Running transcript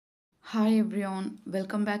Hi everyone,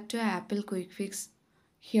 welcome back to Apple Quick Fix.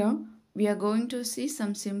 Here we are going to see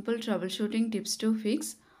some simple troubleshooting tips to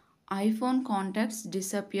fix iPhone contacts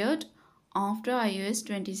disappeared after iOS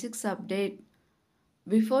 26 update.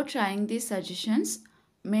 Before trying these suggestions,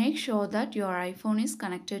 make sure that your iPhone is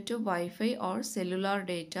connected to Wi-Fi or cellular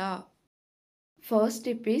data. First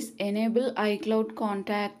tip is enable iCloud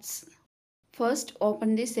contacts. First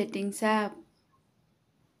open the settings app.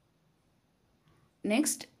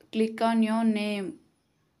 Next click on your name.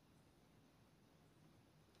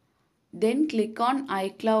 Then click on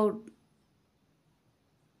iCloud.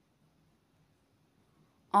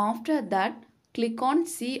 After that, click on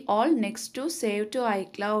See All next to Save to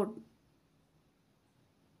iCloud.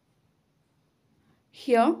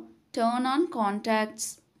 Here, turn on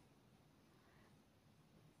Contacts.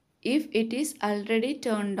 If it is already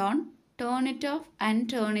turned on, turn it off and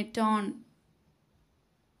turn it on.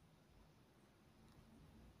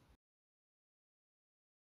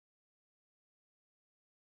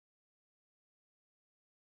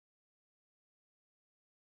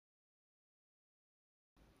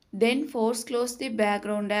 Then force close the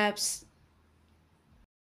background apps.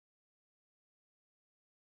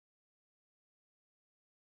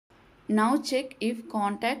 Now check if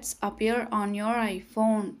contacts appear on your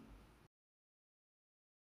iPhone.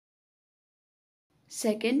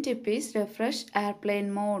 Second tip is refresh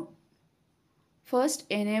airplane mode. First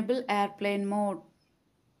enable airplane mode.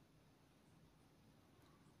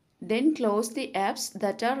 Then close the apps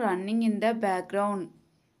that are running in the background.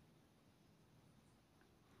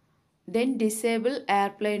 Then disable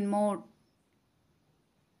airplane mode.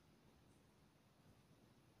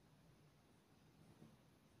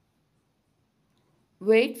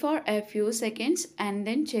 Wait for a few seconds and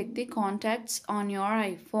then check the contacts on your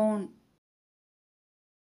iPhone.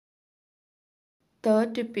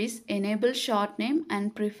 Third tip is enable short name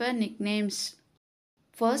and prefer nicknames.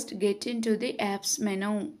 First get into the apps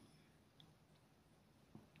menu.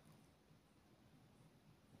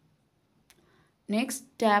 Next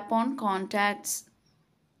tap on contacts.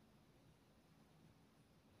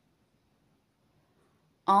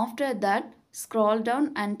 After that scroll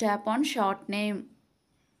down and tap on short name.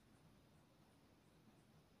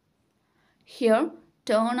 Here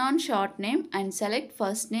turn on short name and select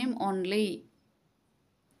first name only.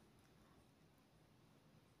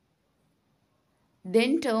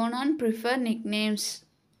 Then turn on prefer nicknames.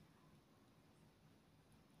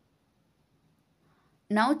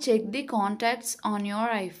 Now check the contacts on your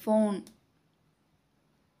iPhone.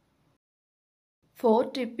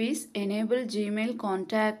 Fourth tip is enable Gmail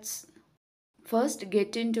contacts. First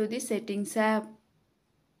get into the settings app.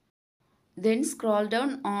 Then scroll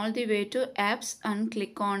down all the way to apps and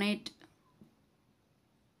click on it.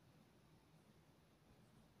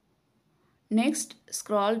 Next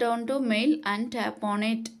scroll down to mail and tap on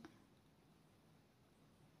it.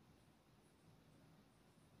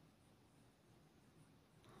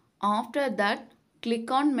 After that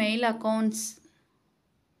click on mail accounts.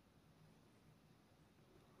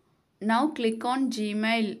 Now click on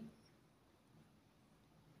Gmail.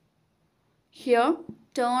 Here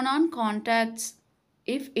turn on contacts.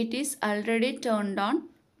 If it is already turned on,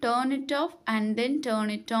 turn it off and then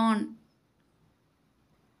turn it on.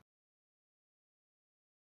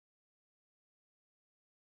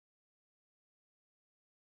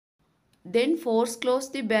 Then force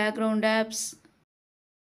close the background apps.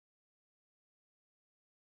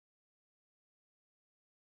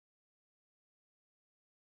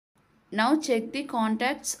 Now check the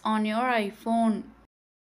contacts on your iPhone.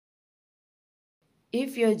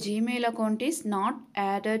 If your Gmail account is not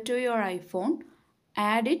added to your iPhone,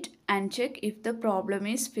 add it and check if the problem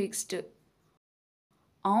is fixed.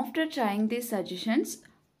 After trying these suggestions,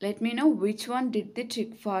 let me know which one did the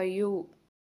trick for you.